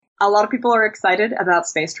A lot of people are excited about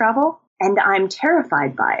space travel, and I'm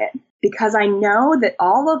terrified by it because I know that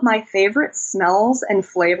all of my favorite smells and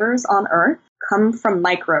flavors on Earth come from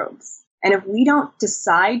microbes. And if we don't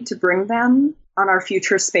decide to bring them on our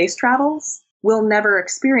future space travels, we'll never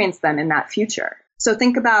experience them in that future. So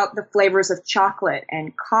think about the flavors of chocolate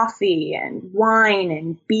and coffee and wine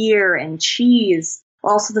and beer and cheese,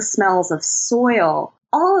 also the smells of soil.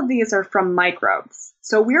 All of these are from microbes.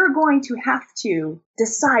 So we're going to have to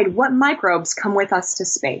decide what microbes come with us to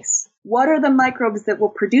space. What are the microbes that will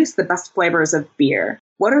produce the best flavors of beer?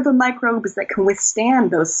 What are the microbes that can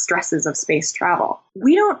withstand those stresses of space travel?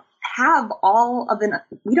 We don't have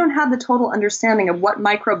the total understanding of what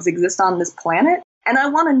microbes exist on this planet. And I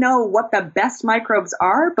want to know what the best microbes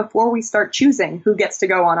are before we start choosing who gets to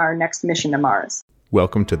go on our next mission to Mars.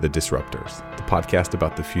 Welcome to The Disruptors, the podcast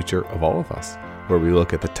about the future of all of us, where we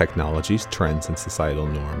look at the technologies, trends, and societal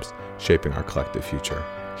norms shaping our collective future.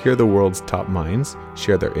 Hear the world's top minds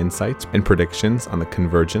share their insights and predictions on the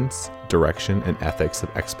convergence, direction, and ethics of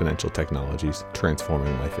exponential technologies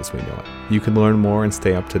transforming life as we know it. You can learn more and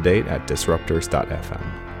stay up to date at disruptors.fm.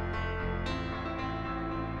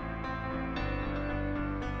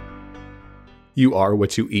 You are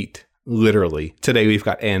what you eat, literally. Today we've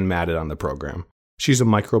got Ann Madden on the program. She's a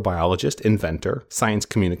microbiologist, inventor, science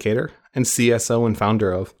communicator, and CSO and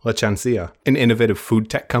founder of La Chancia, an innovative food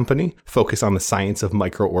tech company focused on the science of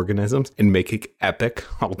microorganisms and making epic,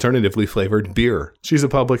 alternatively flavored beer. She's a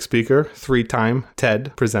public speaker, 3-time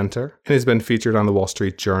TED presenter, and has been featured on the Wall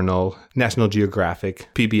Street Journal, National Geographic,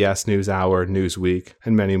 PBS NewsHour, Newsweek,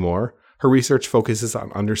 and many more. Her research focuses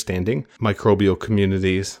on understanding microbial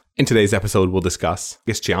communities. In today's episode, we'll discuss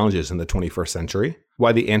its challenges in the 21st century,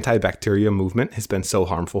 why the antibacterial movement has been so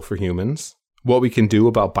harmful for humans, what we can do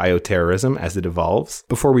about bioterrorism as it evolves.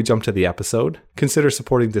 Before we jump to the episode, consider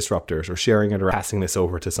supporting Disruptors or sharing it or passing this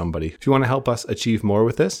over to somebody if you want to help us achieve more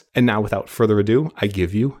with this. And now, without further ado, I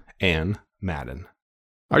give you Ann Madden.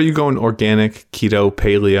 Are you going organic, keto,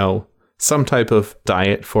 paleo, some type of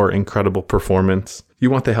diet for incredible performance?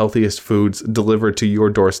 You want the healthiest foods delivered to your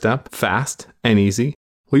doorstep, fast and easy?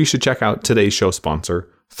 Well, you should check out today's show sponsor,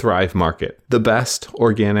 Thrive Market, the best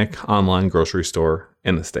organic online grocery store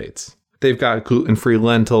in the States. They've got gluten-free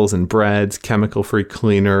lentils and breads, chemical-free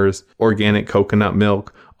cleaners, organic coconut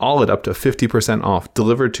milk, all at up to 50% off,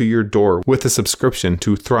 delivered to your door with a subscription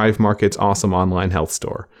to Thrive Market's awesome online health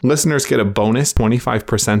store. Listeners get a bonus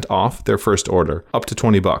 25% off their first order, up to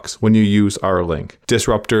 $20 when you use our link,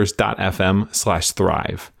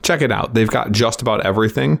 disruptors.fm/thrive. Check it out. They've got just about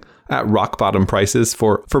everything at rock bottom prices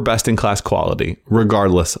for best-in-class quality,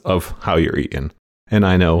 regardless of how you're eating. And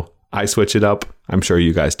I know I switch it up. I'm sure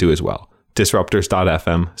you guys do as well.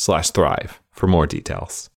 Disruptors.fm/thrive for more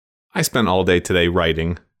details. I spent all day today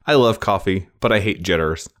writing. I love coffee, but I hate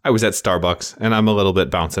jitters. I was at Starbucks, and I'm a little bit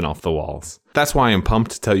bouncing off the walls. That's why I'm pumped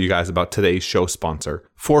to tell you guys about today's show sponsor,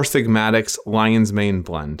 Four Sigmatic's Lion's Mane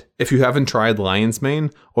Blend. If you haven't tried Lion's Mane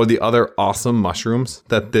or the other awesome mushrooms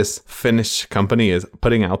that this Finnish company is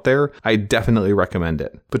putting out there, I definitely recommend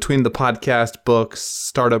it. Between the podcast, books,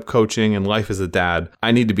 startup coaching, and life as a dad,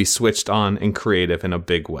 I need to be switched on and creative in a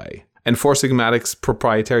big way. And Four Sigmatic's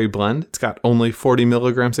proprietary blend, it's got only 40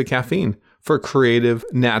 milligrams of caffeine for creative,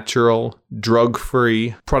 natural,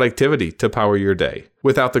 drug-free productivity to power your day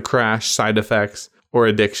without the crash, side effects, or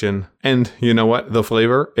addiction. And you know what? The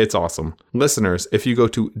flavor, it's awesome. Listeners, if you go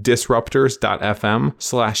to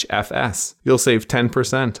disruptors.fm/FS, you'll save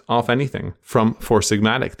 10% off anything from Four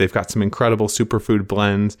Sigmatic. They've got some incredible superfood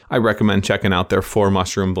blends. I recommend checking out their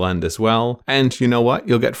 4-mushroom blend as well. And you know what?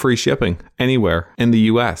 You'll get free shipping anywhere in the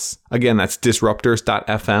US. Again, that's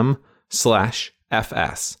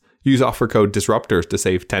disruptors.fm/FS. Use offer code DISRUPTORS to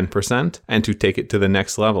save 10% and to take it to the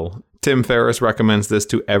next level. Tim Ferriss recommends this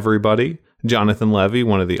to everybody. Jonathan Levy,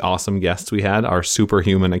 one of the awesome guests we had, our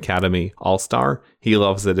Superhuman Academy All-Star, he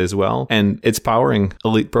loves it as well. And it's powering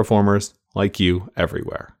elite performers like you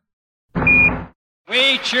everywhere.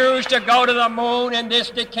 We choose to go to the moon in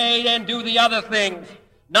this decade and do the other things,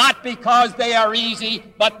 not because they are easy,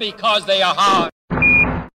 but because they are hard.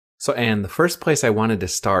 So, Anne, the first place I wanted to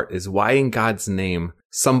start is why in God's name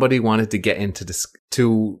somebody wanted to get into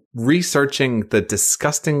researching the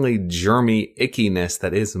disgustingly germy ickiness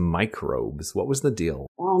that is microbes. What was the deal?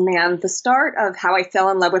 Oh, man. The start of how I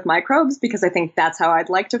fell in love with microbes, because I think that's how I'd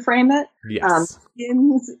like to frame it,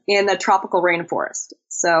 begins in a tropical rainforest.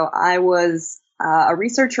 So I was a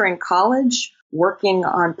researcher in college working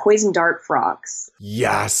on poison dart frogs.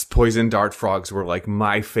 Yes, poison dart frogs were like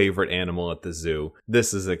my favorite animal at the zoo.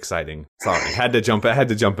 This is exciting. Sorry, I had to jump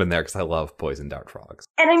in there because I love poison dart frogs.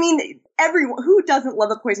 And I mean, everyone, who doesn't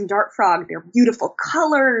love a poison dart frog? They're beautiful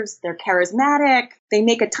colors. They're charismatic. They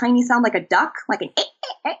make a tiny sound like a duck, like an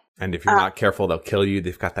eh. And if you're not careful, they'll kill you.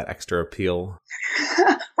 They've got that extra appeal.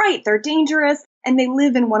 Right. They're dangerous. And they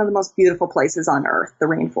live in one of the most beautiful places on Earth, the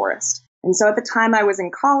rainforest. And so at the time I was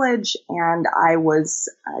in college and I was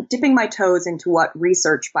dipping my toes into what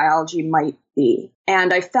research biology might be.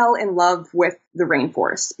 And I fell in love with the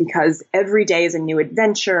rainforest because every day is a new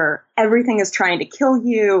adventure. Everything is trying to kill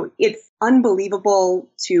you. It's unbelievable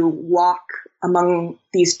to walk among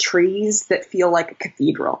these trees that feel like a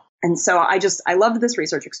cathedral. And so I loved this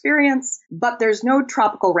research experience, but there's no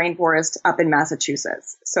tropical rainforest up in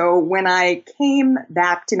Massachusetts. So when I came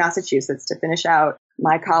back to Massachusetts to finish out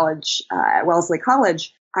my college at Wellesley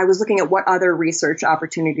College, I was looking at what other research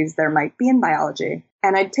opportunities there might be in biology.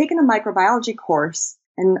 And I'd taken a microbiology course,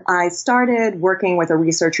 and I started working with a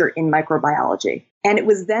researcher in microbiology. And it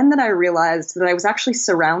was then that I realized that I was actually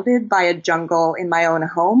surrounded by a jungle in my own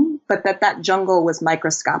home, but that jungle was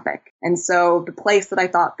microscopic. And so the place that I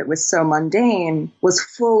thought that was so mundane was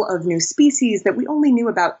full of new species that we only knew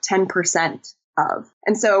about 10% of.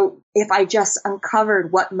 And so if I just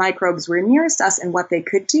uncovered what microbes were nearest us and what they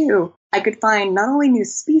could do, I could find not only new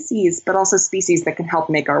species, but also species that can help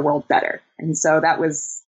make our world better. And so that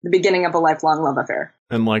was the beginning of a lifelong love affair.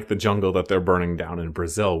 And like the jungle that they're burning down in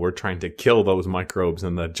Brazil, we're trying to kill those microbes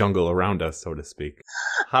in the jungle around us, so to speak.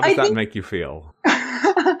 How does that make you feel?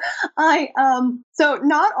 So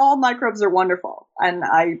not all microbes are wonderful. And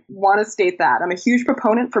I want to state that. I'm a huge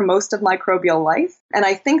proponent for most of microbial life. And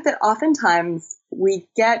I think that oftentimes we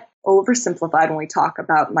get oversimplified when we talk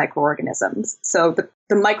about microorganisms. So the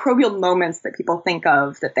microbial moments that people think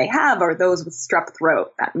of that they have are those with strep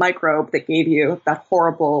throat, that microbe that gave you that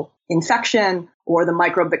horrible infection, or the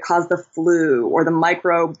microbe that caused the flu, or the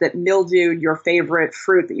microbe that mildewed your favorite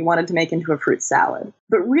fruit that you wanted to make into a fruit salad.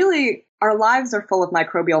 But really, our lives are full of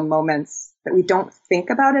microbial moments that we don't think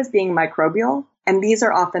about as being microbial, and these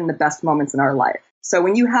are often the best moments in our life. So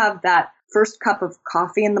when you have that first cup of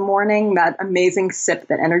coffee in the morning, that amazing sip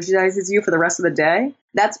that energizes you for the rest of the day,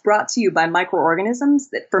 that's brought to you by microorganisms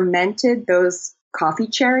that fermented those coffee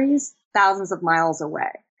cherries thousands of miles away.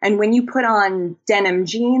 And when you put on denim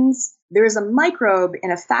jeans, there's a microbe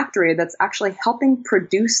in a factory that's actually helping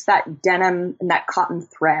produce that denim and that cotton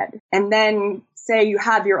thread. And then say you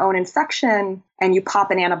have your own infection and you pop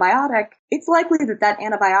an antibiotic, it's likely that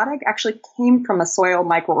antibiotic actually came from a soil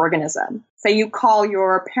microorganism. Say you call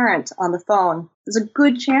your parent on the phone, there's a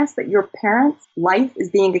good chance that your parent's life is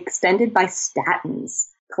being extended by statins,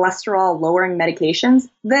 cholesterol-lowering medications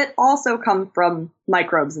that also come from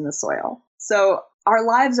microbes in the soil. So our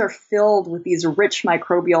lives are filled with these rich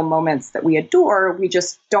microbial moments that we adore, we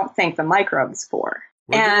just don't thank the microbes for.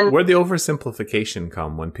 Where'd the oversimplification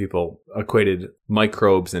come when people equated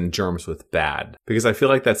microbes and germs with bad? Because I feel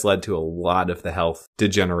like that's led to a lot of the health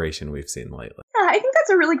degeneration we've seen lately. Yeah, I think that's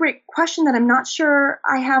a really great question that I'm not sure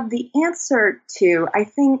I have the answer to. I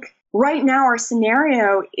think right now our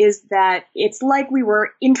scenario is that it's like we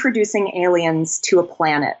were introducing aliens to a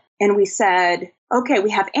planet. And we said, okay,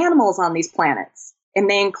 we have animals on these planets, and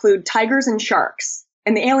they include tigers and sharks.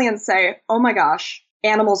 And the aliens say, oh my gosh,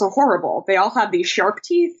 animals are horrible. They all have these sharp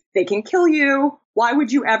teeth. They can kill you. Why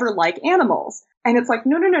would you ever like animals? And it's like,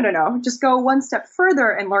 no. Just go one step further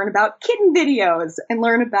and learn about kitten videos and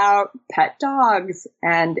learn about pet dogs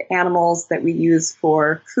and animals that we use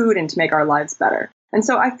for food and to make our lives better. And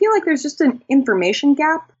so I feel like there's just an information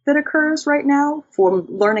gap that occurs right now for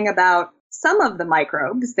learning about some of the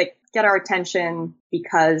microbes that get our attention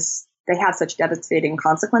because they have such devastating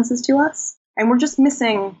consequences to us. And we're just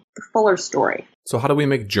missing the fuller story. So how do we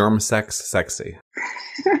make germ sex sexy?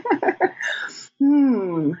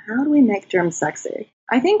 How do we make germ sexy?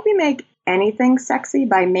 I think we make anything sexy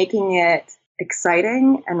by making it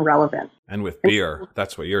exciting and relevant. And with beer,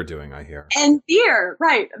 that's what you're doing, I hear. And beer,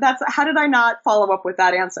 right. How did I not follow up with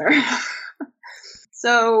that answer?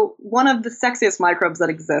 So one of the sexiest microbes that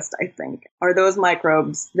exist, I think, are those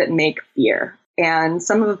microbes that make beer. And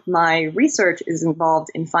some of my research is involved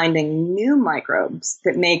in finding new microbes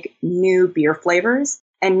that make new beer flavors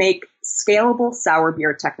and make scalable sour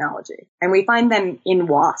beer technology. And we find them in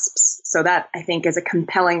wasps. So that, I think, is a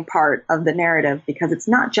compelling part of the narrative because it's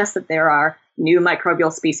not just that there are new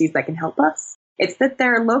microbial species that can help us. It's that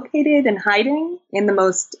they're located and hiding in the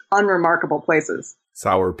most unremarkable places.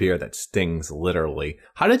 Sour beer that stings, literally.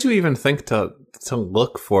 How did you even think to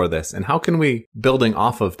look for this? And how can we, building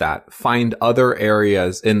off of that, find other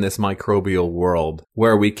areas in this microbial world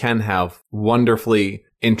where we can have wonderfully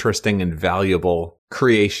interesting and valuable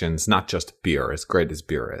creations, not just beer, as great as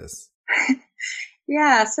beer is?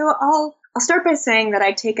 Yeah, so I'll start by saying that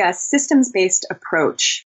I take a systems-based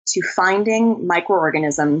approach to finding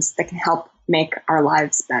microorganisms that can help make our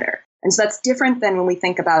lives better. And so that's different than when we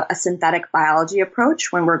think about a synthetic biology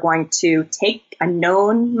approach, when we're going to take a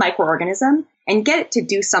known microorganism and get it to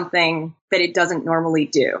do something that it doesn't normally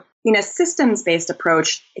do. In a systems-based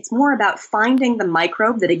approach, it's more about finding the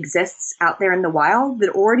microbe that exists out there in the wild that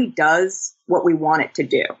already does what we want it to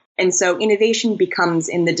do. And so innovation becomes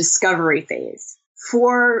in the discovery phase.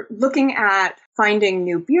 For looking at finding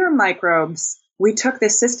new beer microbes, we took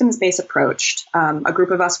this systems-based approach, a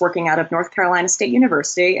group of us working out of North Carolina State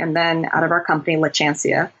University and then out of our company,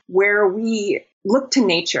 Lachancia, where we looked to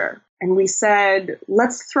nature and we said,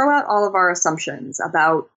 let's throw out all of our assumptions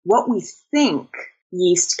about what we think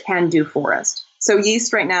yeast can do for us. So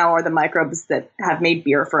yeast right now are the microbes that have made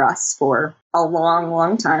beer for us for a long,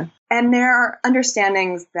 long time. And there are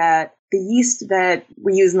understandings that the yeast that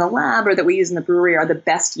we use in the lab or that we use in the brewery are the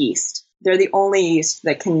best yeast. They're the only yeast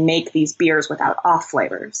that can make these beers without off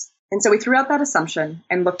flavors. And so we threw out that assumption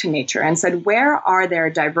and looked to nature and said, where are there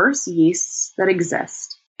diverse yeasts that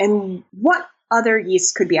exist? And what other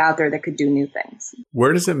yeasts could be out there that could do new things?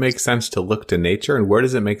 Where does it make sense to look to nature, and where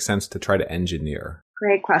does it make sense to try to engineer?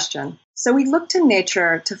 Great question. So we looked to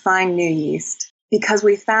nature to find new yeast because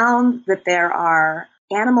we found that there are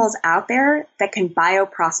animals out there that can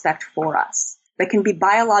bioprospect for us, that can be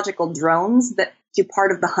biological drones that do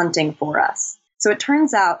part of the hunting for us. So it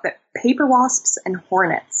turns out that paper wasps and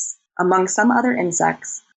hornets, among some other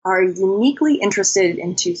insects, are uniquely interested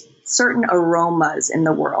into certain aromas in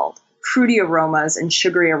the world, fruity aromas and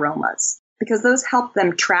sugary aromas, because those help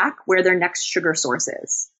them track where their next sugar source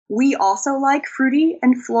is. We also like fruity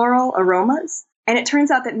and floral aromas. And it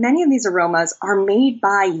turns out that many of these aromas are made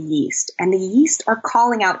by yeast, and the yeast are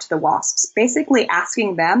calling out to the wasps, basically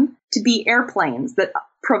asking them to be airplanes that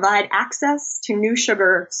provide access to new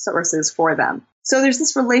sugar sources for them. So there's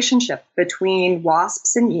this relationship between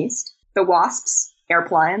wasps and yeast, the wasps,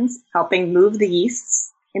 airplanes, helping move the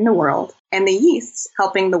yeasts in the world, and the yeasts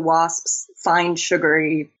helping the wasps find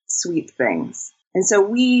sugary, sweet things. And so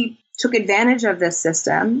we took advantage of this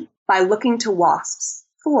system by looking to wasps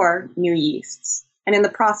for new yeasts, and in the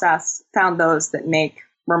process found those that make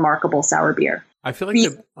remarkable sour beer. I feel like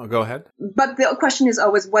go ahead. But the question is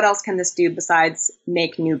always, what else can this do besides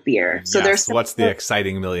make new beer? So yes, what's the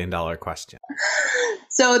exciting $1 million question?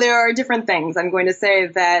 So there are different things. I'm going to say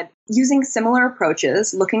that using similar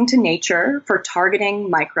approaches, looking to nature for targeting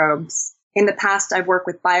microbes. In the past, I've worked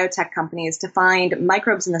with biotech companies to find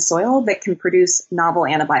microbes in the soil that can produce novel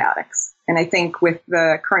antibiotics. And I think with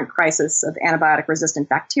the current crisis of antibiotic-resistant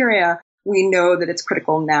bacteria, we know that it's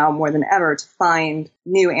critical now more than ever to find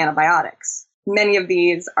new antibiotics. Many of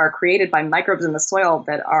these are created by microbes in the soil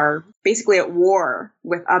that are basically at war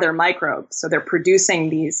with other microbes. So they're producing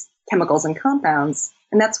these chemicals and compounds,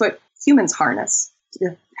 and that's what humans harness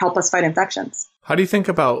to help us fight infections. How do you think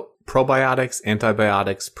about probiotics,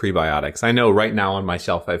 antibiotics, prebiotics? I know right now on my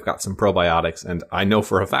shelf I've got some probiotics, and I know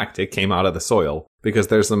for a fact it came out of the soil because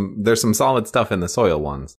there's some solid stuff in the soil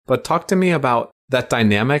ones. But talk to me about that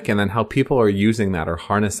dynamic and then how people are using that or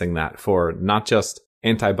harnessing that for not just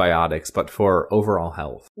antibiotics, but for overall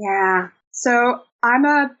health. Yeah. So I'm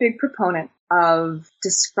a big proponent of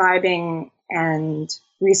describing and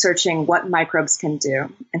researching what microbes can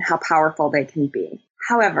do and how powerful they can be.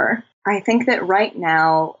 However, I think that right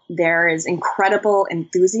now there is incredible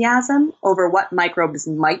enthusiasm over what microbes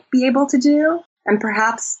might be able to do, and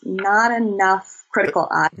perhaps not enough critical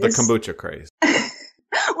eyes. The kombucha craze.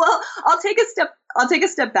 Well, I'll take a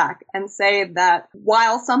step back and say that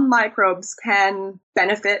while some microbes can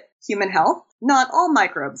benefit human health, not all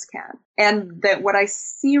microbes can. And that what I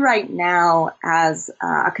see right now as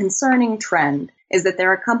a concerning trend is that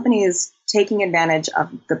there are companies taking advantage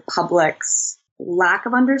of the public's lack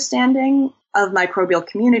of understanding of microbial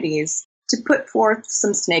communities to put forth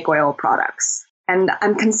some snake oil products. And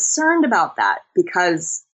I'm concerned about that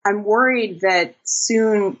because I'm worried that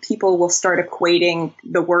soon people will start equating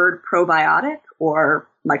the word probiotic or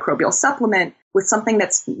microbial supplement with something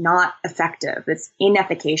that's not effective, that's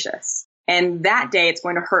inefficacious. And that day, it's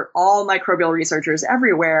going to hurt all microbial researchers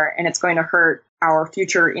everywhere, and it's going to hurt our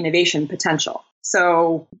future innovation potential.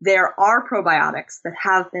 So there are probiotics that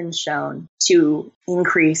have been shown to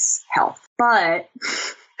increase health. But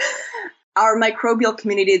our microbial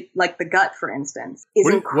community, like the gut, for instance,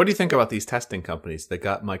 is what do you think about these testing companies, the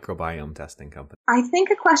gut microbiome testing company? I think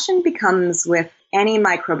a question becomes with any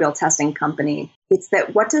microbial testing company, it's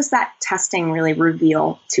that what does that testing really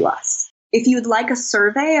reveal to us? If you'd like a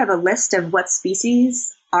survey of a list of what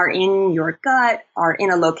species are in your gut, are in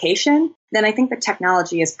a location, then I think the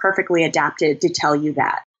technology is perfectly adapted to tell you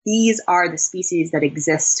that. these are the species that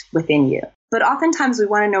exist within you. But oftentimes we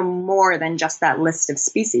want to know more than just that list of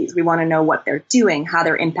species. We want to know what they're doing, how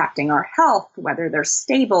they're impacting our health, whether they're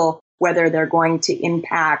stable, whether they're going to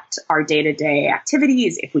impact our day-to-day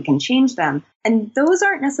activities, if we can change them. And those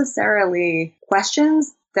aren't necessarily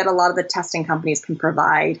questions that a lot of the testing companies can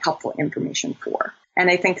provide helpful information for. And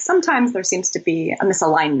I think sometimes there seems to be a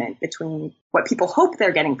misalignment between what people hope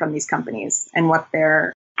they're getting from these companies and what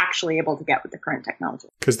they're actually able to get with the current technology.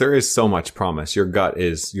 Because there is so much promise. Your gut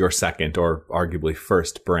is your second or arguably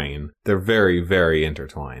first brain. They're very, very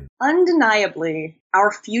intertwined. Undeniably,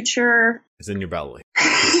 our future is in your belly.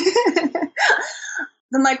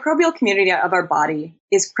 The microbial community of our body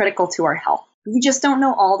is critical to our health. We just don't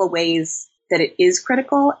know all the ways that it is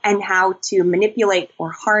critical and how to manipulate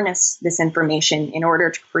or harness this information in order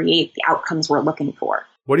to create the outcomes we're looking for.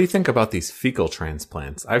 What do you think about these fecal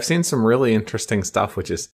transplants? I've seen some really interesting stuff,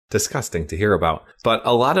 which is disgusting to hear about. But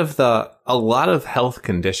a lot of health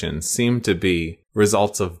conditions seem to be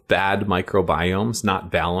results of bad microbiomes,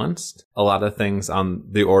 not balanced. A lot of things on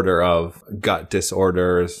the order of gut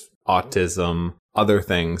disorders, autism, other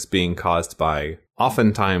things being caused by,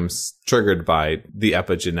 oftentimes triggered by the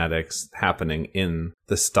epigenetics happening in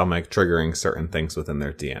the stomach, triggering certain things within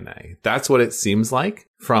their DNA. That's what it seems like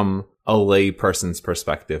from a lay person's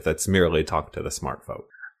perspective that's merely talked to the smart folk.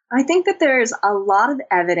 I think that there's a lot of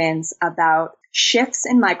evidence about shifts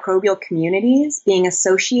in microbial communities being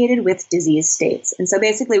associated with disease states. And so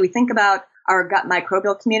basically we think about our gut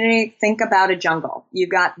microbial community, think about a jungle. You've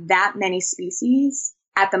got that many species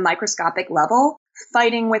at the microscopic level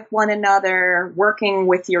fighting with one another, working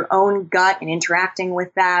with your own gut and interacting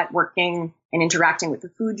with that, working and interacting with the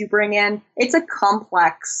food you bring in. It's a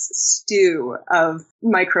complex stew of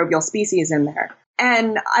microbial species in there.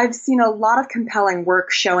 And I've seen a lot of compelling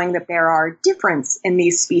work showing that there are differences in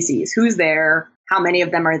these species, who's there, how many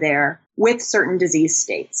of them are there, with certain disease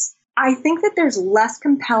states. I think that there's less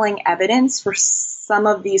compelling evidence for some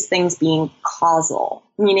of these things being causal,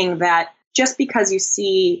 meaning that just because you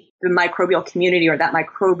see the microbial community or that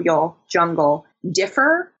microbial jungle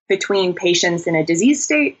differ between patients in a disease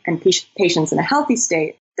state and patients in a healthy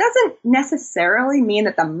state doesn't necessarily mean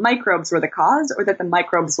that the microbes were the cause or that the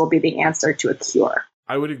microbes will be the answer to a cure.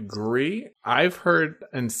 I would agree. I've heard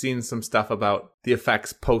and seen some stuff about the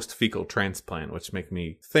effects post-fecal transplant, which make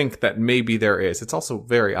me think that maybe there is. It's also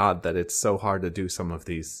very odd that it's so hard to do some of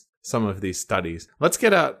these studies. Let's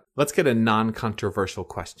get a non-controversial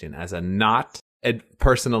question as a not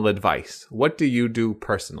personal advice. What do you do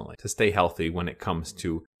personally to stay healthy when it comes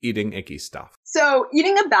to eating icky stuff? So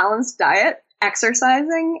eating a balanced diet,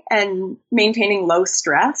 exercising, and maintaining low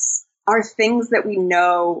stress are things that we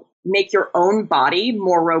know make your own body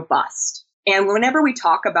more robust. And whenever we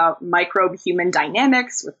talk about microbe-human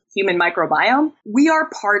dynamics with human microbiome, we are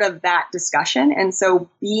part of that discussion. And so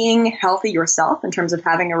being healthy yourself in terms of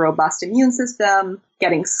having a robust immune system,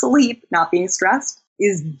 getting sleep, not being stressed,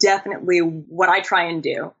 is definitely what I try and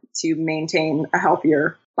do to maintain a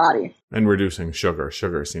healthier body. And reducing sugar.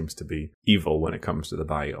 Sugar seems to be evil when it comes to the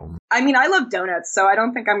biome. I mean, I love donuts, so I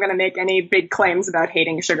don't think I'm going to make any big claims about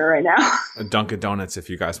hating sugar right now. Dunkin' Donuts, if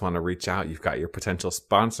you guys want to reach out, you've got your potential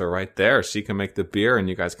sponsor right there. She can make the beer and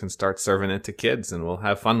you guys can start serving it to kids and we'll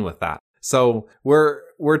have fun with that. So we're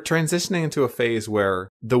transitioning into a phase where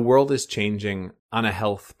the world is changing on a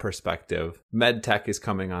health perspective. Med tech is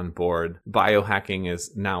coming on board. Biohacking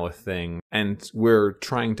is now a thing. And we're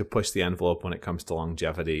trying to push the envelope when it comes to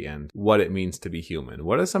longevity and what it means to be human.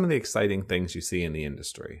 What are some of the exciting things you see in the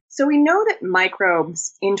industry? So we know that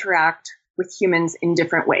microbes interact with humans in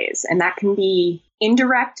different ways, and that can be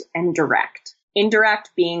indirect and direct.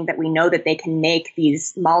 Indirect being that we know that they can make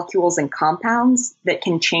these molecules and compounds that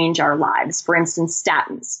can change our lives. For instance,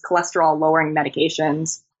 statins, cholesterol-lowering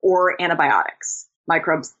medications, or antibiotics,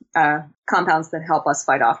 microbes, compounds that help us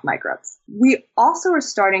fight off microbes. We also are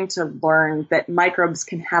starting to learn that microbes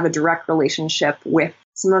can have a direct relationship with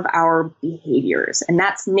some of our behaviors, and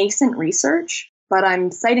that's nascent research, but I'm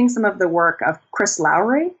citing some of the work of Chris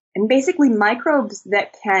Lowry, and basically microbes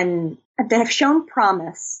that have shown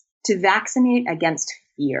promise to vaccinate against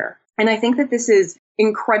fear. And I think that this is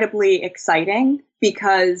incredibly exciting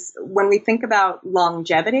because when we think about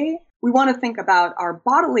longevity, we want to think about our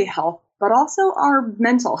bodily health, but also our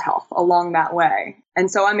mental health along that way. And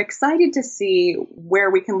so I'm excited to see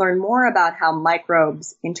where we can learn more about how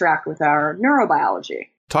microbes interact with our neurobiology.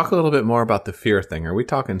 Talk a little bit more about the fear thing. Are we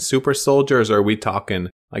talking super soldiers or are we talking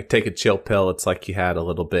like take a chill pill? It's like you had a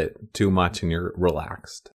little bit too much and you're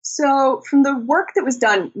relaxed. So from the work that was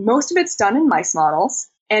done, most of it's done in mice models.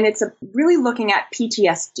 And it's really looking at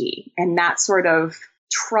PTSD and that sort of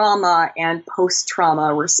trauma and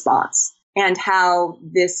post-trauma response, and how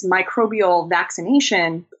this microbial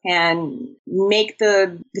vaccination can make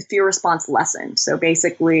the fear response lessen. So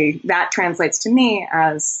basically, that translates to me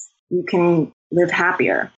as you can live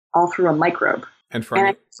happier all through a microbe. And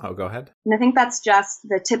go ahead. And I think that's just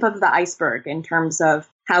the tip of the iceberg in terms of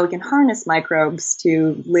how we can harness microbes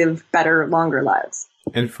to live better, longer lives.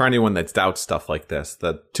 And for anyone that doubts stuff like this,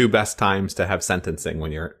 the two best times to have sentencing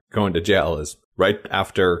when you're going to jail is right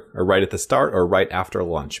after, or right at the start, or right after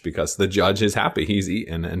lunch, because the judge is happy he's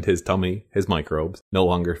eaten and his tummy, his microbes, no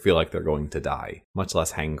longer feel like they're going to die, much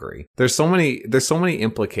less hangry. There's so many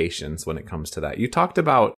implications when it comes to that. You talked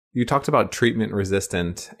about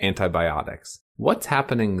treatment-resistant antibiotics. What's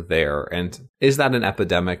happening there, and is that an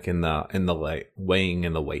epidemic in the weighing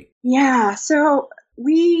in the weight? Yeah, so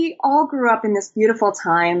we all grew up in this beautiful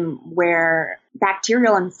time where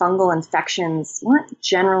bacterial and fungal infections weren't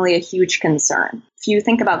generally a huge concern. If you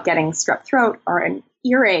think about getting strep throat or an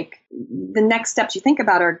earache, the next steps you think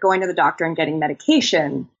about are going to the doctor and getting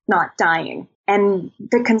medication, not dying. And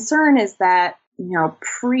the concern is that,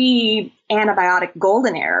 pre-antibiotic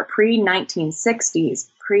golden era, pre-1960s,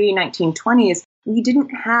 pre-1920s, we didn't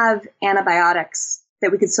have antibiotics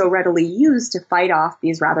that we could so readily use to fight off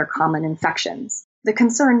these rather common infections. The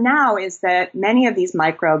concern now is that many of these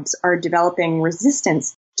microbes are developing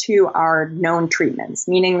resistance to our known treatments,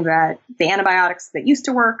 meaning that the antibiotics that used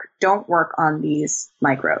to work don't work on these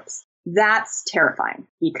microbes. That's terrifying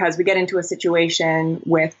because we get into a situation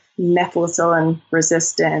with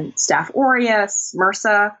methicillin-resistant Staph aureus,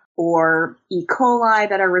 MRSA, or E. coli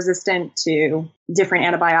that are resistant to different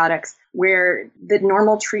antibiotics, where the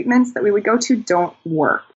normal treatments that we would go to don't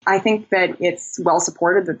work. I think that it's well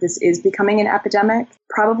supported that this is becoming an epidemic,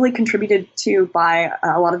 probably contributed to by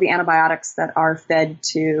a lot of the antibiotics that are fed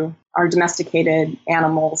to our domesticated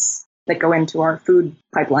animals that go into our food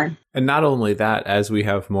pipeline. And not only that, as we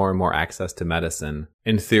have more and more access to medicine,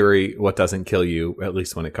 in theory, what doesn't kill you, at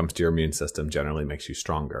least when it comes to your immune system, generally makes you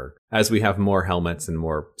stronger. As we have more helmets and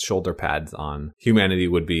more shoulder pads on, humanity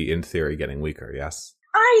would be, in theory, getting weaker, yes?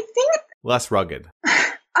 I think... Less rugged.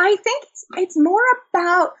 I think it's more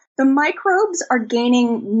about the microbes are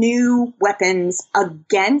gaining new weapons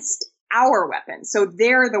against our weapons. So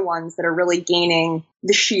they're the ones that are really gaining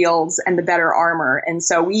the shields and the better armor. And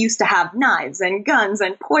so we used to have knives and guns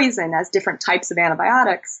and poison as different types of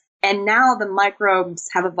antibiotics. And now the microbes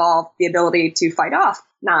have evolved the ability to fight off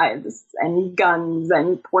knives and guns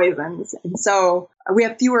and poisons. And so we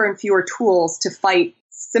have fewer and fewer tools to fight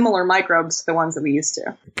similar microbes to the ones that we used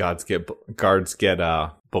to. Guards get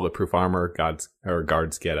bulletproof armor. Guards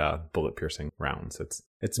get bullet piercing rounds.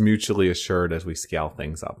 It's mutually assured as we scale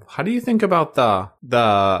things up. How do you think about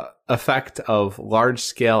the effect of large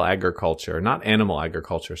scale agriculture, not animal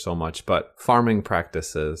agriculture so much, but farming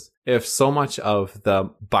practices? If so much of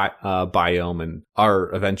the biome and our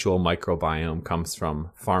eventual microbiome comes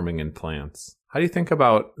from farming and plants, how do you think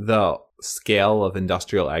about the scale of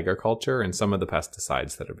industrial agriculture and some of the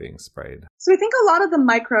pesticides that are being sprayed? So I think a lot of the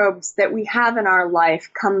microbes that we have in our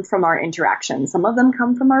life come from our interactions. Some of them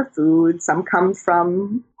come from our food, some come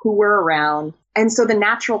from who we're around. And so the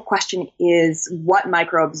natural question is, what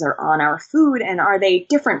microbes are on our food, and are they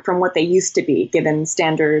different from what they used to be, given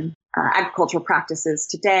standard agricultural practices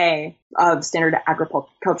today of standard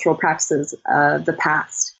agricultural practices of the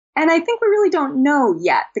past? And I think we really don't know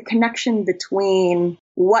yet the connection between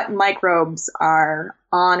what microbes are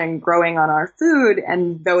on and growing on our food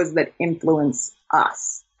and those that influence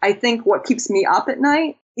us. I think what keeps me up at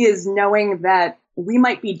night is knowing that we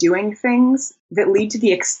might be doing things that lead to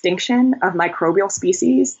the extinction of microbial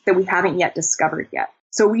species that we haven't yet discovered yet.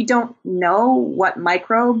 So we don't know what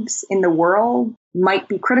microbes in the world might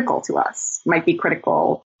be critical to us, might be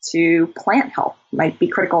critical to plant health, might be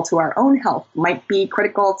critical to our own health, might be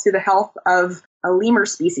critical to the health of a lemur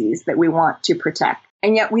species that we want to protect.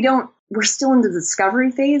 And yet we're still in the discovery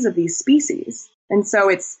phase of these species. And so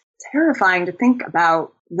it's terrifying to think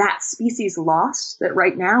about that species loss that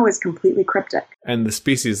right now is completely cryptic. And the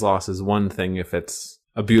species loss is one thing if it's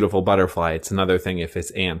a beautiful butterfly. It's another thing if it's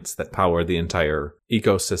ants that power the entire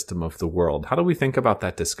ecosystem of the world. How do we think about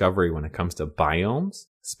that discovery when it comes to biomes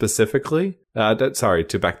specifically?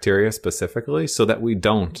 To bacteria specifically, so that we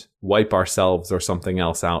don't wipe ourselves or something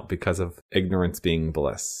else out because of ignorance being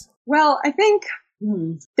bliss? Well, I think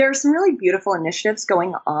there are some really beautiful initiatives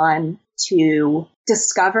going on to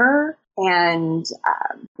discover, and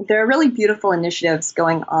there are really beautiful initiatives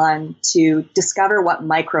going on to discover what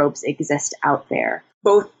microbes exist out there,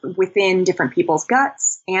 both within different people's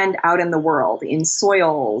guts and out in the world, in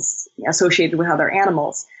soils associated with other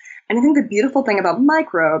animals. And I think the beautiful thing about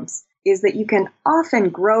microbes is that you can often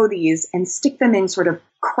grow these and stick them in sort of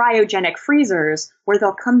cryogenic freezers where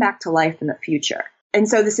they'll come back to life in the future. And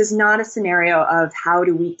so this is not a scenario of how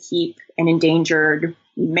do we keep an endangered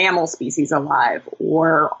mammal species alive,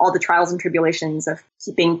 or all the trials and tribulations of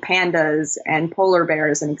keeping pandas and polar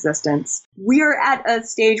bears in existence. We are at a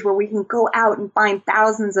stage where we can go out and find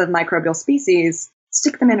thousands of microbial species,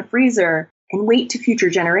 stick them in a freezer, and wait to future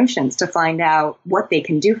generations to find out what they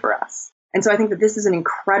can do for us. And so I think that this is an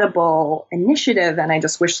incredible initiative, and I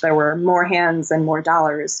just wish there were more hands and more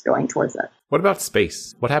dollars going towards it. What about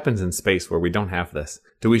space? What happens in space where we don't have this?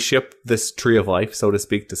 Do we ship this tree of life, so to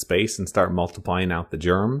speak, to space and start multiplying out the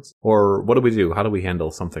germs? Or what do we do? How do we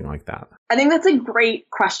handle something like that? I think that's a great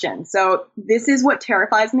question. So this is what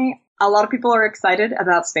terrifies me. A lot of people are excited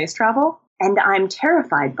about space travel, and I'm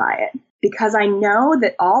terrified by it because I know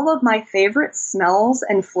that all of my favorite smells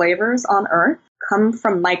and flavors on Earth come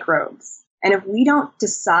from microbes. And if we don't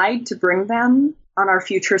decide to bring them on our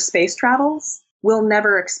future space travels, we'll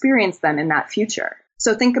never experience them in that future.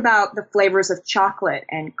 So think about the flavors of chocolate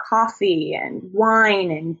and coffee and wine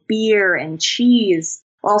and beer and cheese,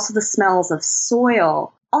 also the smells of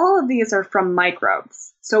soil. All of these are from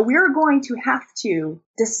microbes. So we're going to have to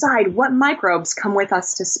decide what microbes come with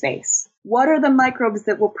us to space. What are the microbes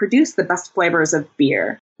that will produce the best flavors of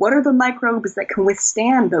beer? What are the microbes that can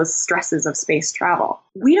withstand those stresses of space travel?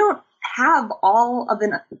 We don't have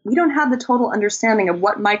the total understanding of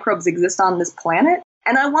what microbes exist on this planet.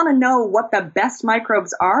 And I want to know what the best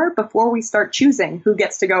microbes are before we start choosing who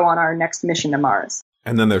gets to go on our next mission to Mars.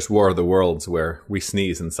 And then there's War of the Worlds, where we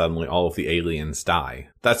sneeze and suddenly all of the aliens die.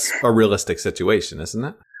 That's a realistic situation, isn't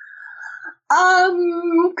it?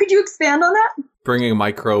 Could you expand on that? Bringing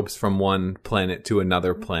microbes from one planet to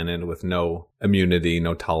another planet with no immunity,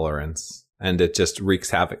 no tolerance. And it just wreaks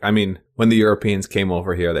havoc. I mean, when the Europeans came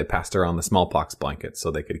over here, they passed around the smallpox blankets so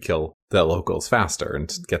they could kill the locals faster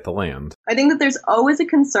and get the land. I think that there's always a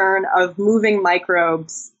concern of moving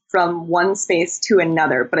microbes from one space to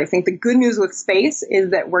another. But I think the good news with space is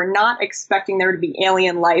that we're not expecting there to be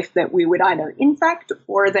alien life that we would either infect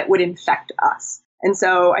or that would infect us. And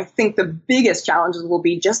so I think the biggest challenges will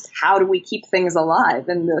be just how do we keep things alive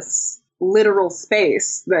in this literal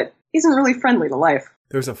space that isn't really friendly to life.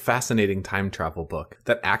 There's a fascinating time travel book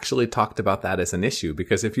that actually talked about that as an issue,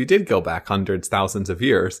 because if you did go back hundreds, thousands of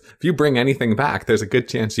years, if you bring anything back, there's a good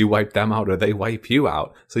chance you wipe them out or they wipe you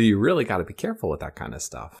out. So you really got to be careful with that kind of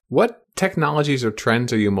stuff. What technologies or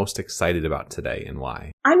trends are you most excited about today, and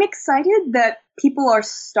why? I'm excited that people are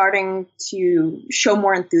starting to show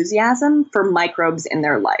more enthusiasm for microbes in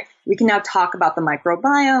their life. We can now talk about the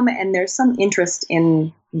microbiome, and there's some interest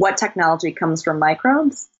in what technology comes from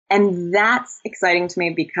microbes. And that's exciting to me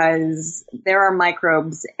because there are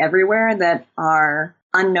microbes everywhere that are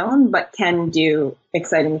unknown but can do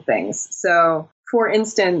exciting things. So, for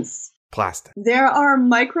instance, plastic. There are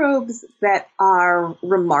microbes that are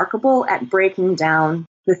remarkable at breaking down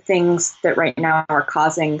the things that right now are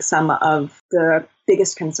causing some of the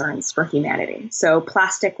biggest concerns for humanity. So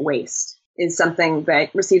plastic waste is something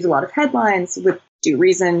that receives a lot of headlines with due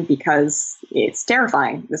reason because it's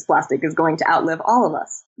terrifying. This plastic is going to outlive all of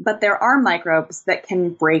us. But there are microbes that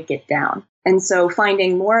can break it down. And so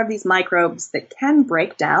finding more of these microbes that can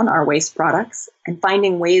break down our waste products and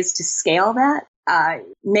finding ways to scale that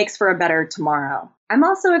makes for a better tomorrow. I'm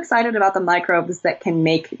also excited about the microbes that can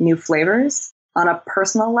make new flavors. On a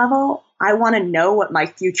personal level, I want to know what my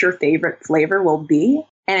future favorite flavor will be.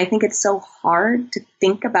 And I think it's so hard to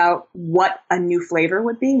think about what a new flavor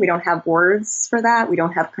would be. We don't have words for that. We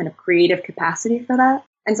don't have kind of creative capacity for that.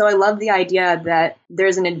 And so I love the idea that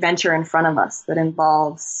there's an adventure in front of us that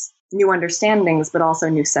involves new understandings, but also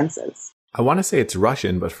new senses. I want to say it's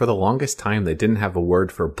Russian, but for the longest time, they didn't have a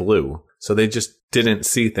word for blue. So they just didn't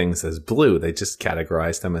see things as blue. They just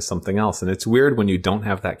categorized them as something else. And it's weird when you don't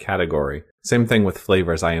have that category. Same thing with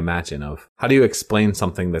flavors, I imagine, of how do you explain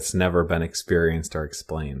something that's never been experienced or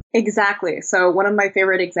explained? Exactly. So one of my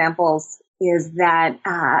favorite examples is that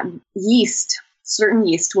certain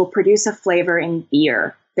yeast will produce a flavor in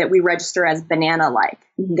beer that we register as banana-like.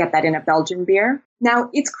 You can get that in a Belgian beer. Now,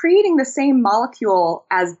 it's creating the same molecule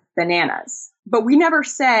as bananas, but we never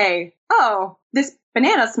say, oh, this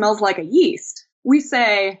banana smells like a yeast. We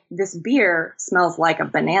say, this beer smells like a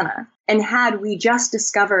banana. And had we just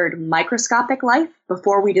discovered microscopic life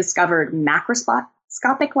before we discovered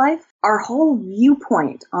macroscopic life, our whole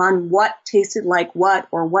viewpoint on what tasted like what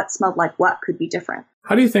or what smelled like what could be different.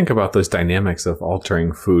 How do you think about those dynamics of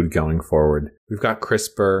altering food going forward? We've got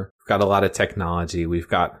CRISPR, we've got a lot of technology, we've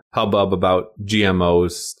got hubbub about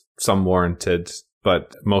GMOs, some warranted,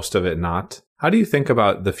 but most of it not. How do you think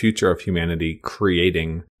about the future of humanity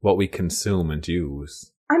creating what we consume and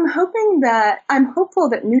use? I'm hopeful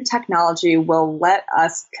that new technology will let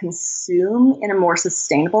us consume in a more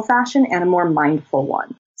sustainable fashion and a more mindful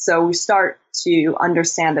one. So we start to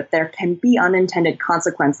understand that there can be unintended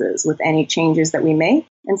consequences with any changes that we make.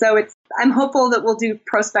 And so I'm hopeful that we'll do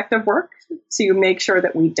prospective work to make sure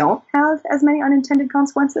that we don't have as many unintended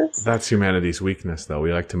consequences. That's humanity's weakness, though.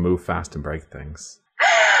 We like to move fast and break things.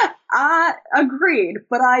 Agreed.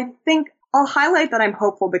 But I think I'll highlight that I'm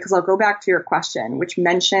hopeful because I'll go back to your question, which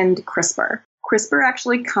mentioned CRISPR. CRISPR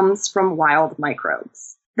actually comes from wild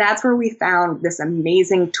microbes. That's where we found this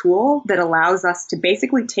amazing tool that allows us to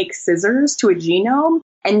basically take scissors to a genome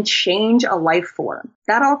and change a life form.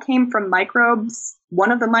 That all came from microbes.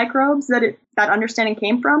 One of the microbes that understanding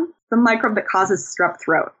came from, the microbe that causes strep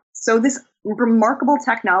throat. So this remarkable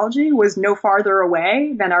technology was no farther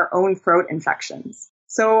away than our own throat infections.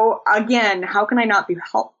 So again, how can I not be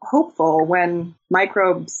hopeful when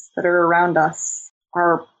microbes that are around us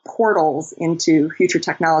are portals into future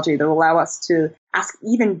technology that allow us to ask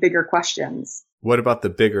even bigger questions? What about the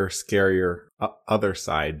bigger, scarier other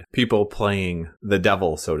side? People playing the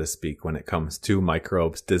devil, so to speak, when it comes to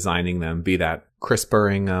microbes, designing them, be that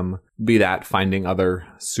CRISPRing them, be that finding other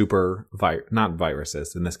not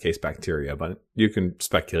viruses, in this case bacteria, but you can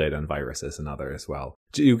speculate on viruses and other as well.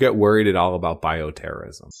 Do you get worried at all about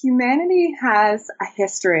bioterrorism? Humanity has a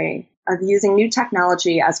history of using new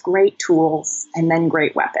technology as great tools and then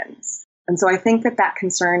great weapons. And so I think that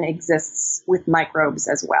concern exists with microbes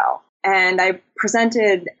as well. And I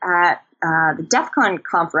presented at the DEF CON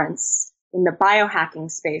conference in the biohacking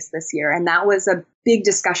space this year, and that was a big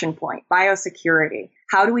discussion point, biosecurity.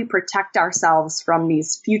 How do we protect ourselves from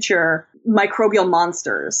these future microbial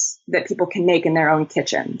monsters that people can make in their own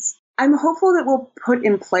kitchens? I'm hopeful that we'll put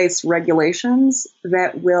in place regulations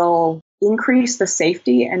that will increase the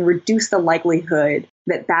safety and reduce the likelihood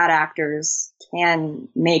that bad actors can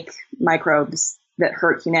make microbes that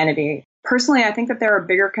hurt humanity. Personally, I think that there are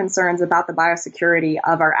bigger concerns about the biosecurity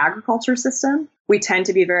of our agriculture system. We tend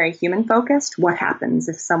to be very human-focused. What happens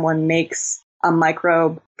if someone makes a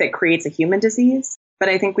microbe that creates a human disease? But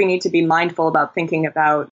I think we need to be mindful about thinking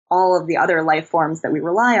about all of the other life forms that we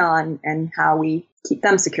rely on and how we keep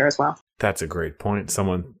them secure as well. That's a great point.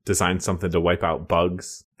 Someone designed something to wipe out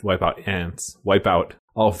bugs, wipe out ants, wipe out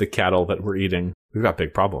all of the cattle that we're eating. We've got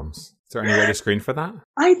big problems. Is there any way to screen for that?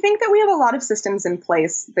 I think that we have a lot of systems in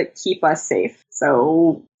place that keep us safe.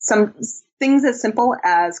 So some things as simple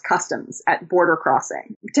as customs at border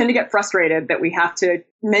crossing. We tend to get frustrated that we have to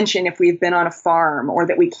mention if we've been on a farm or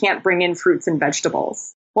that we can't bring in fruits and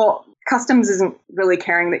vegetables. Well, customs isn't really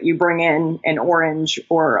caring that you bring in an orange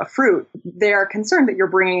or a fruit. They're concerned that you're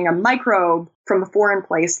bringing a microbe from a foreign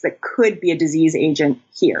place that could be a disease agent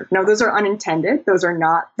here. Now, those are unintended. Those are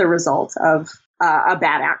not the result of a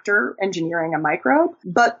bad actor engineering a microbe.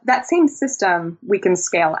 But that same system we can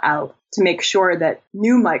scale out to make sure that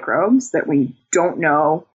new microbes that we don't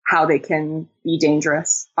know how they can be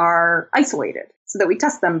dangerous are isolated so that we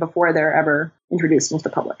test them before they're ever introduced into the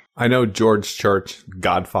public. I know George Church,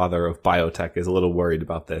 godfather of biotech, is a little worried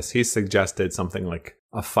about this. He suggested something like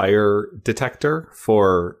a fire detector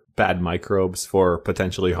for bad microbes for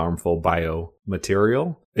potentially harmful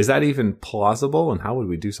biomaterial. Is that even plausible? And how would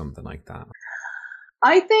we do something like that?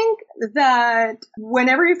 I think that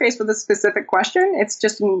whenever you're faced with a specific question, it's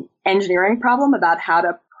just an engineering problem about how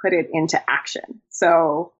to put it into action.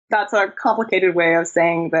 So that's a complicated way of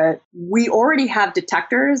saying that we already have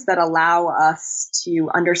detectors that allow us to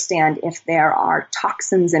understand if there are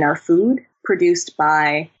toxins in our food produced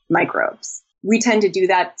by microbes. We tend to do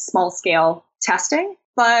that small scale testing,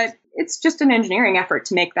 but it's just an engineering effort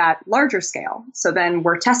to make that larger scale. So then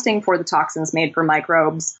we're testing for the toxins made for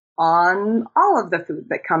microbes on all of the food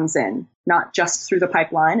that comes in, not just through the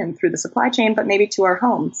pipeline and through the supply chain, but maybe to our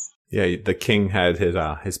homes. Yeah, the king had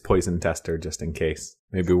his poison tester just in case.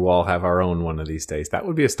 Maybe we'll all have our own one of these days. That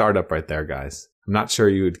would be a startup right there, guys. I'm not sure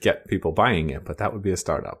you would get people buying it, but that would be a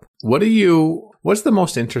startup. What's the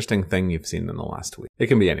most interesting thing you've seen in the last week? It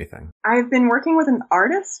can be anything. I've been working with an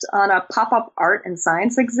artist on a pop-up art and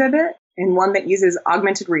science exhibit, and one that uses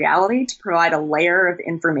augmented reality to provide a layer of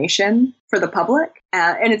information for the public.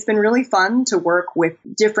 And it's been really fun to work with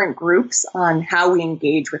different groups on how we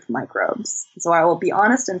engage with microbes. So I will be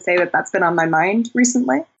honest and say that that's been on my mind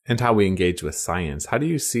recently. And how we engage with science. How do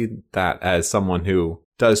you see that as someone who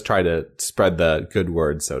does try to spread the good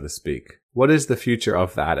word, so to speak? What is the future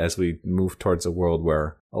of that as we move towards a world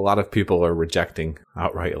where a lot of people are rejecting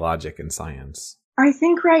outright logic in science? I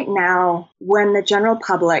think right now, when the general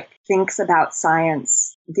public thinks about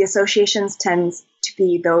science, the associations tend to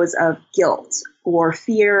be those of guilt or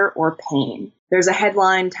fear or pain. There's a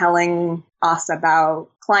headline telling us about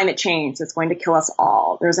climate change that's going to kill us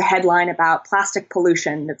all. There's a headline about plastic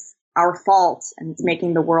pollution that's our fault and it's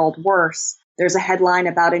making the world worse. There's a headline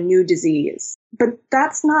about a new disease. But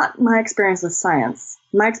that's not my experience with science.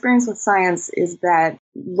 My experience with science is that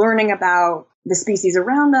learning about the species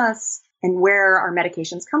around us and where our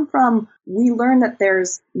medications come from, we learn that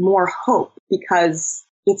there's more hope because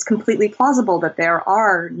it's completely plausible that there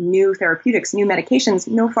are new therapeutics, new medications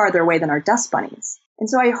no farther away than our dust bunnies. And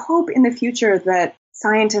so I hope in the future that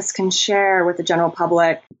scientists can share with the general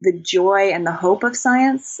public the joy and the hope of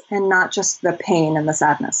science and not just the pain and the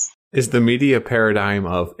sadness. Is the media paradigm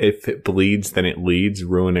of if it bleeds, then it leads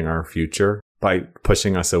ruining our future by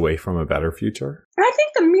pushing us away from a better future? I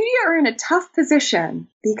think the media are in a tough position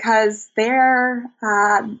because they're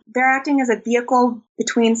acting as a vehicle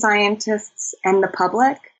between scientists and the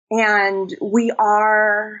public. And we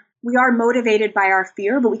are motivated by our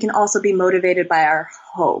fear, but we can also be motivated by our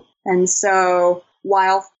hope. And so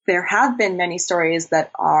while there have been many stories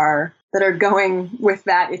that are going with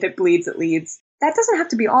that, if it bleeds, it leads, that doesn't have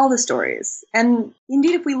to be all the stories. And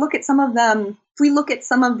indeed, if we look at some of them, if we look at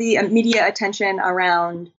some of the media attention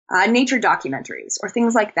around nature documentaries or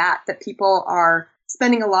things like that people are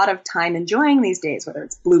spending a lot of time enjoying these days, whether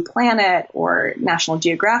it's Blue Planet or National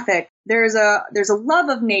Geographic, there's a love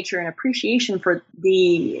of nature and appreciation for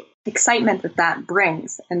the excitement that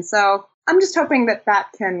brings. And so I'm just hoping that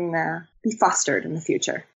can be fostered in the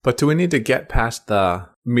future. But do we need to get past the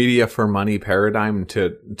media for money paradigm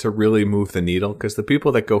to really move the needle? Because the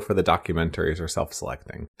people that go for the documentaries are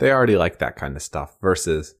self-selecting. They already like that kind of stuff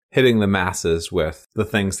versus hitting the masses with the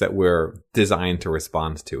things that we're designed to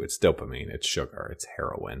respond to. It's dopamine, it's sugar, it's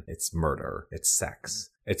heroin, it's murder, it's sex.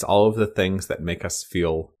 It's all of the things that make us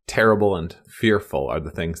feel terrible and fearful are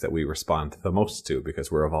the things that we respond the most to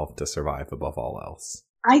because we're evolved to survive above all else.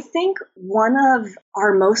 I think one of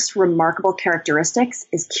our most remarkable characteristics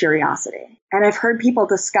is curiosity. And I've heard people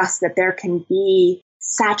discuss that there can be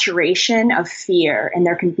saturation of fear and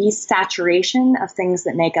there can be saturation of things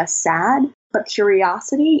that make us sad, but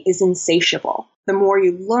curiosity is insatiable. The more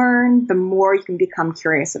you learn, the more you can become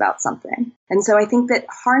curious about something. And so I think that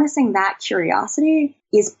harnessing that curiosity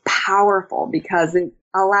is powerful because it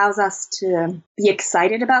allows us to be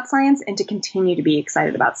excited about science and to continue to be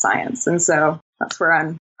excited about science. And so that's where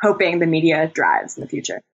I'm hoping the media drives in the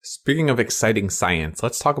future. Speaking of exciting science,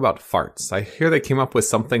 let's talk about farts. I hear they came up with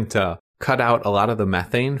something to cut out a lot of the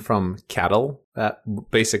methane from cattle, that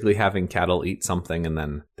basically having cattle eat something and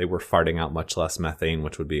then they were farting out much less methane,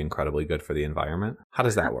 which would be incredibly good for the environment. How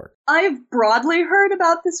does that work? I've broadly heard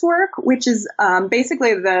about this work, which is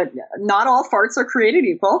basically that not all farts are created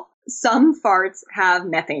equal. Some farts have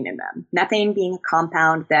methane in them, methane being a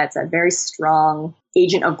compound that's a very strong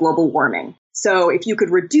agent of global warming. So if you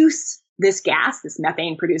could reduce this gas, this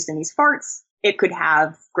methane produced in these farts, it could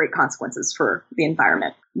have great consequences for the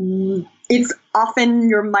environment. It's often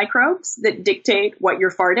your microbes that dictate what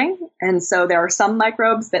you're farting. And so there are some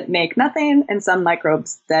microbes that make methane and some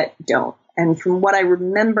microbes that don't. And from what I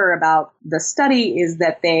remember about the study is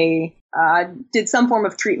that they did some form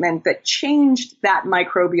of treatment that changed that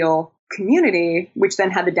microbial community, which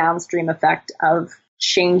then had the downstream effect of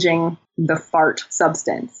changing the fart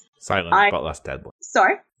substance. Silent, but less deadly.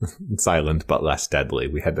 Sorry? Silent, but less deadly.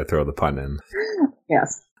 We had to throw the pun in.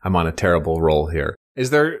 Yes. I'm on a terrible roll here.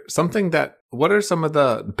 Is there something what are some of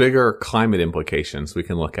the bigger climate implications we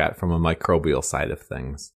can look at from a microbial side of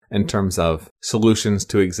things in terms of solutions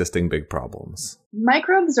to existing big problems?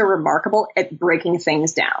 Microbes are remarkable at breaking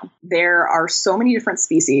things down. There are so many different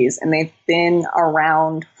species, and they've been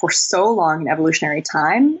around for so long in evolutionary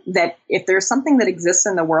time that if there's something that exists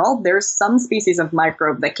in the world, there's some species of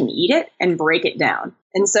microbe that can eat it and break it down.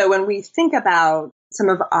 And so when we think about some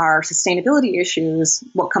of our sustainability issues,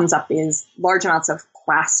 what comes up is large amounts of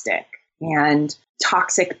plastic and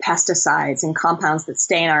toxic pesticides and compounds that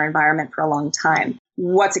stay in our environment for a long time.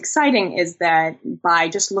 What's exciting is that by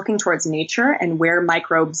just looking towards nature and where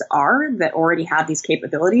microbes are that already have these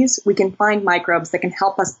capabilities, we can find microbes that can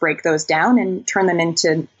help us break those down and turn them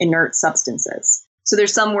into inert substances. So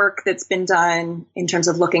there's some work that's been done in terms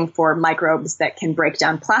of looking for microbes that can break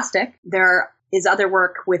down plastic. There is other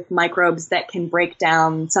work with microbes that can break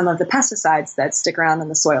down some of the pesticides that stick around in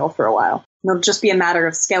the soil for a while. It'll just be a matter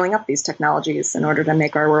of scaling up these technologies in order to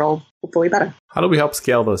make our world hopefully better. How do we help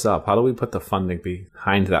scale those up? How do we put the funding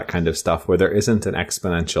behind that kind of stuff where there isn't an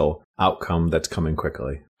exponential outcome that's coming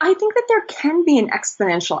quickly? I think that there can be an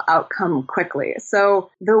exponential outcome quickly. So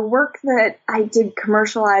the work that I did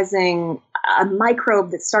commercializing a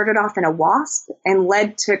microbe that started off in a wasp and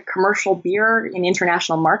led to commercial beer in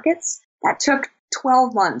international markets. That took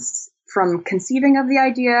 12 months from conceiving of the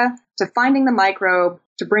idea to finding the microbe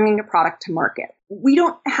to bringing a product to market. We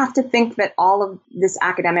don't have to think that all of this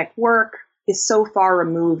academic work is so far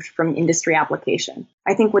removed from industry application.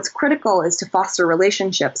 I think what's critical is to foster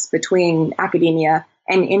relationships between academia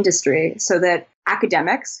and industry so that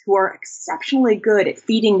academics who are exceptionally good at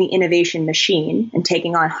feeding the innovation machine and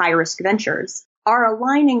taking on high-risk ventures are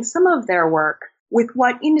aligning some of their work with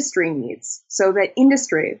what industry needs so that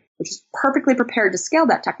industry, which is perfectly prepared to scale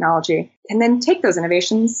that technology, can then take those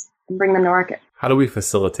innovations and bring them to market. How do we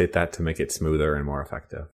facilitate that to make it smoother and more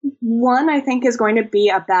effective? One, I think, is going to be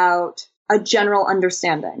about a general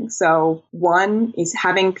understanding. So one is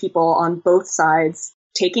having people on both sides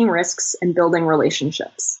taking risks and building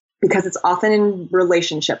relationships, because it's often in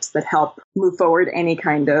relationships that help move forward any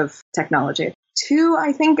kind of technology. Two,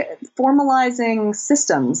 I think formalizing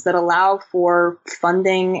systems that allow for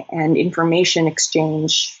funding and information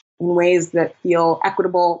exchange in ways that feel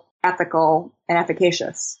equitable, ethical, and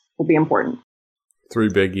efficacious will be important. 3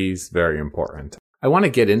 biggies, very important. I want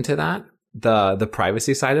to get into that, the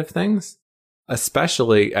privacy side of things,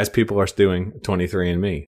 especially as people are doing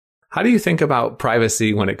 23andMe. How do you think about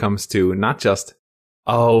privacy when it comes to not just,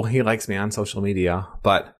 oh, he likes me on social media,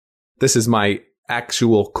 but this is my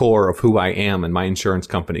actual core of who I am, and my insurance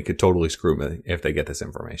company could totally screw me if they get this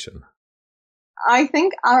information? I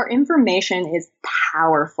think our information is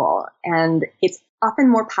powerful, and it's often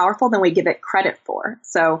more powerful than we give it credit for.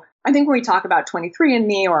 So I think when we talk about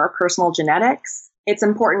 23andMe or our personal genetics, it's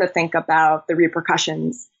important to think about the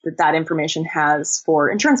repercussions that that information has for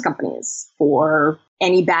insurance companies, for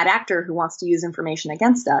any bad actor who wants to use information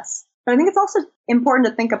against us. But I think it's also important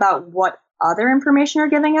to think about what other information you're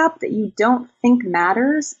giving up that you don't think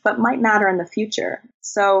matters, but might matter in the future.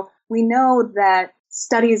 So we know that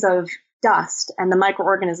studies of dust and the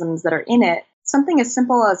microorganisms that are in it, something as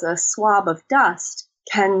simple as a swab of dust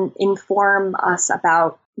can inform us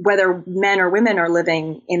about whether men or women are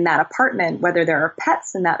living in that apartment, whether there are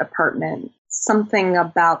pets in that apartment, something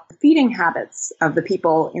about the feeding habits of the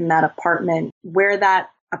people in that apartment, where that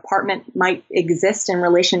apartment might exist in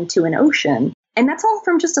relation to an ocean. And that's all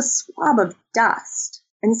from just a swab of dust.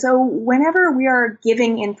 And so whenever we are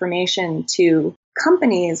giving information to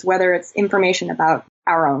companies, whether it's information about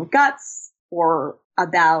our own guts or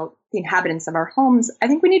about the inhabitants of our homes, I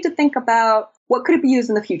think we need to think about what could it be used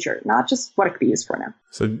in the future, not just what it could be used for now.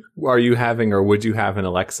 So are you having, or would you have, an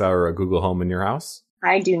Alexa or a Google Home in your house?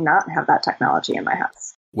 I do not have that technology in my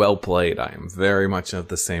house. Well played. I am very much of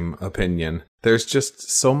the same opinion. There's just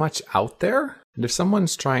so much out there. And if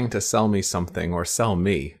someone's trying to sell me something or sell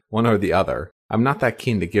me, one or the other, I'm not that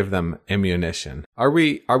keen to give them ammunition. Are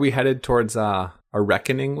we headed towards a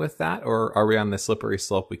reckoning with that, or are we on the slippery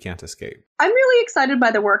slope we can't escape? I'm really excited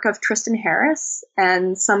by the work of Tristan Harris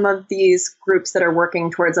and some of these groups that are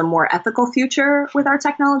working towards a more ethical future with our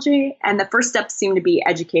technology. And the first steps seem to be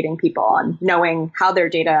educating people on knowing how their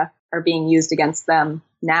data are being used against them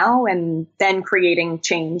now, and then creating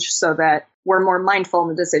change so that we're more mindful in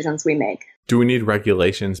the decisions we make. Do we need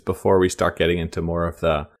regulations before we start getting into more of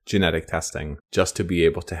the genetic testing, just to be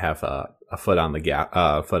able to have a foot on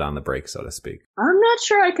the foot on the brake, so to speak? I'm not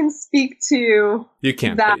sure I can speak to You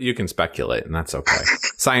can't. that. You can speculate, and that's okay.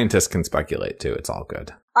 Scientists can speculate too. It's all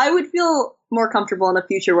good. I would feel more comfortable in a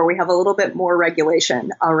future where we have a little bit more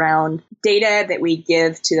regulation around data that we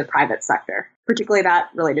give to the private sector, particularly that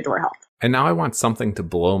related to our health. And now I want something to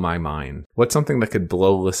blow my mind. What's something that could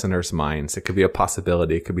blow listeners' minds? It could be a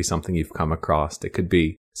possibility. It could be something you've come across. It could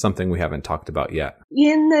be something we haven't talked about yet.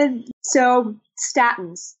 So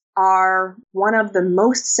statins are one of the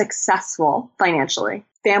most successful financially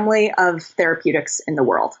family of therapeutics in the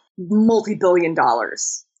world. Multi-billion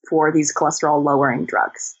dollars for these cholesterol-lowering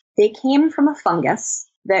drugs. They came from a fungus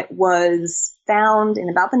that was found in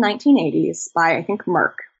about the 1980s by, I think,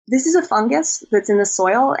 Merck. This is a fungus that's in the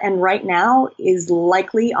soil and right now is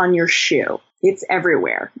likely on your shoe. It's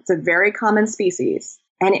everywhere. It's a very common species.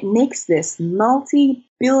 And it makes this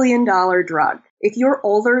multi-billion-dollar drug. If you're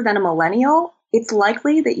older than a millennial, it's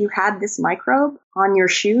likely that you had this microbe on your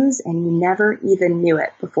shoes and you never even knew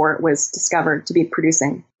it before it was discovered to be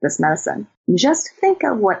producing this medicine. Just think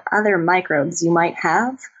of what other microbes you might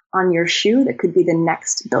have on your shoe that could be the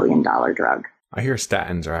next billion-dollar drug. I hear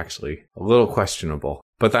statins are actually a little questionable,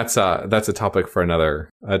 but that's a topic for another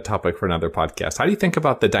podcast. How do you think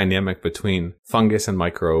about the dynamic between fungus and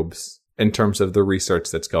microbes in terms of the research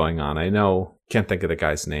that's going on? I know, can't think of the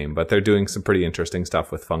guy's name, but they're doing some pretty interesting stuff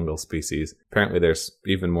with fungal species. Apparently there's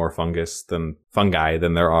even more fungi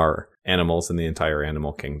than there are animals in the entire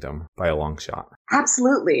animal kingdom by a long shot.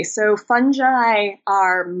 Absolutely. So fungi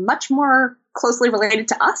are much more closely related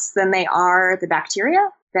to us than they are the bacteria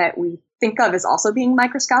that we think of as also being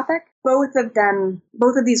microscopic. Both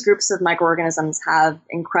of these groups of microorganisms have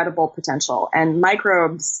incredible potential, and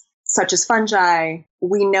microbes such as fungi,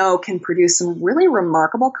 we know can produce some really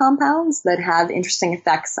remarkable compounds that have interesting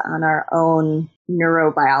effects on our own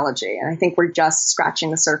neurobiology. And I think we're just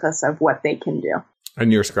scratching the surface of what they can do.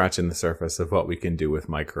 And you're scratching the surface of what we can do with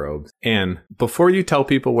microbes. And before you tell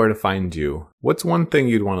people where to find you, what's one thing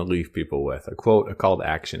you'd want to leave people with? A quote, a call to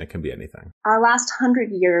action. It can be anything. Our last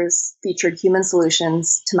 100 years featured human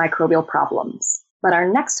solutions to microbial problems, but our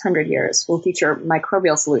next 100 years will feature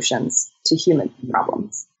microbial solutions to human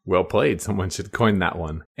problems. Well played. Someone should coin that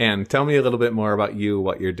one. And tell me a little bit more about you,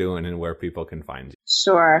 what you're doing, and where people can find you.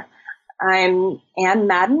 Sure. I'm Ann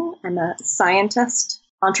Madden. I'm a scientist,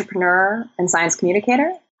 entrepreneur, and science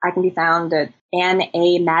communicator. I can be found at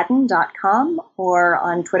annamadden.com or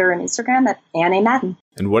on Twitter and Instagram at annamadden.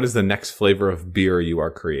 And what is the next flavor of beer you are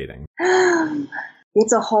creating?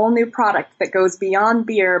 It's a whole new product that goes beyond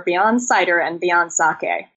beer, beyond cider, and beyond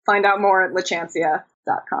sake. Find out more at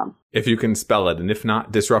lachancia.com. If you can spell it, and if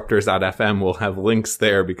not, disruptors.fm will have links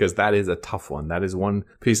there because that is a tough one. That is one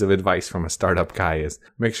piece of advice from a startup guy is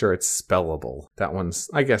make sure it's spellable. That one's,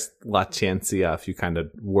 I guess, lachancia if you kind of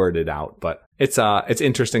word it out, but it's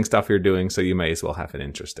interesting stuff you're doing, so you may as well have an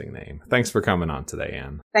interesting name. Thanks for coming on today,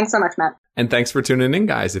 Ann. Thanks so much, Matt. And thanks for tuning in,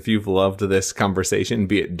 guys. If you've loved this conversation,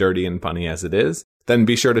 be it dirty and punny as it is, then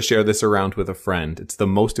be sure to share this around with a friend. It's the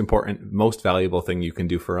most important, most valuable thing you can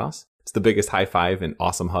do for us. It's the biggest high five and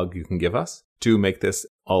awesome hug you can give us to make this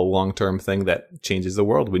a long-term thing that changes the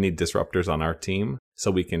world. We need disruptors on our team so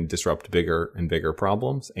we can disrupt bigger and bigger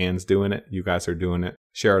problems. Ann's doing it. You guys are doing it.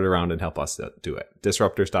 Share it around and help us do it.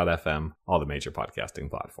 Disruptors.fm, all the major podcasting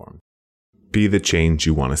platforms. Be the change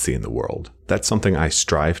you want to see in the world. That's something I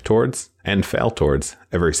strive towards and fail towards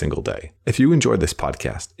every single day. If you enjoyed this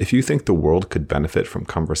podcast, if you think the world could benefit from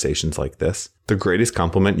conversations like this, the greatest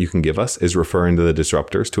compliment you can give us is referring to the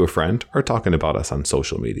Disruptors to a friend or talking about us on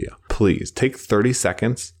social media. Please take 30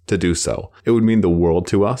 seconds to do so. It would mean the world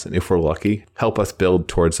to us, and if we're lucky, help us build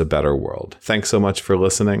towards a better world. Thanks so much for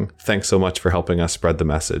listening. Thanks so much for helping us spread the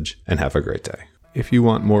message, and have a great day. If you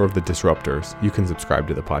want more of the Disruptors, you can subscribe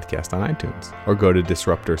to the podcast on iTunes or go to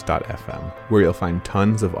disruptors.fm, where you'll find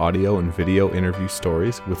tons of audio and video interview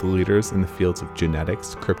stories with leaders in the fields of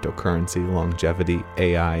genetics, cryptocurrency, longevity,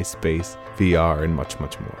 AI, space, VR, and much,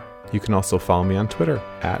 much more. You can also follow me on Twitter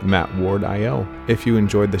at MattWardIO. If you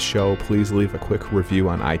enjoyed the show, please leave a quick review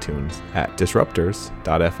on iTunes at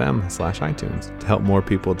disruptors.fm/iTunes to help more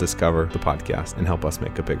people discover the podcast and help us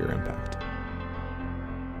make a bigger impact.